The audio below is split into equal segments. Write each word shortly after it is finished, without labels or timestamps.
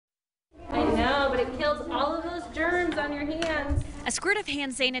it kills all of those germs on your hands. A squirt of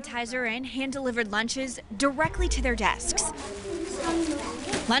hand sanitizer and hand-delivered lunches directly to their desks.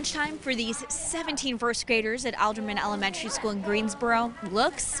 Lunchtime for these 17 first graders at Alderman Elementary School in Greensboro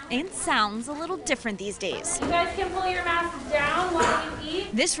looks and sounds a little different these days. You guys can pull your masks down while you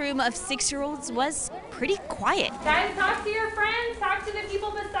eat. This room of 6-year-olds was pretty quiet. Guys, talk to your friends, talk to the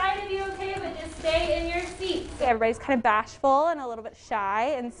people beside of you, okay, but just stay in your seats. Everybody's kind of bashful and a little bit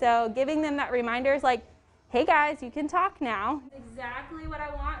shy, and so giving them that reminder is like, hey guys, you can talk now. Exactly what I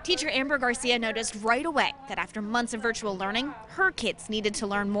want. Teacher Amber Garcia noticed right away that after months of virtual learning, her kids needed to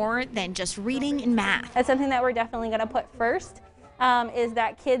learn more than just reading and math. That's something that we're definitely going to put first, is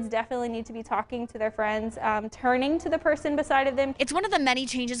that kids definitely need to be talking to their friends, turning to the person beside of them. It's one of the many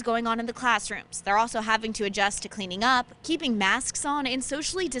changes going on in the classrooms. They're also having to adjust to cleaning up, keeping masks on, and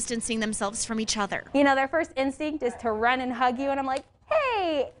socially distancing themselves from each other. You know, their first instinct is to run and hug you, and I'm like,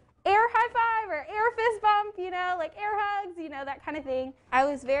 hey, air high five or air fist bump, you know, like air hugs, you know, that kind of thing. I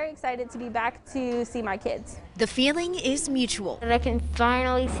was very excited to be back to see my kids. The feeling is mutual. And I can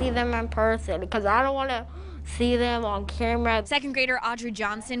finally see them in person because I don't want to see them on camera. Second grader Audrey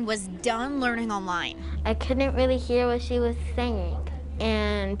Johnson was done learning online. I couldn't really hear what she was saying,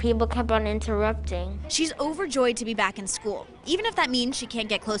 and people kept on interrupting. She's overjoyed to be back in school, even if that means she can't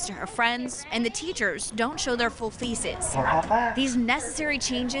get close to her friends and the teachers don't show their full faces. These necessary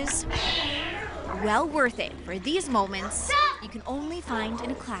changes, well worth it for these moments you can only find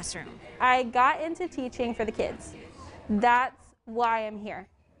in a classroom. I got into teaching for the kids. That's why I'm here.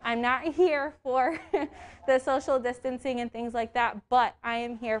 I'm not here for the social distancing and things like that, but I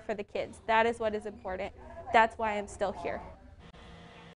am here for the kids. That is what is important. That's why I'm still here.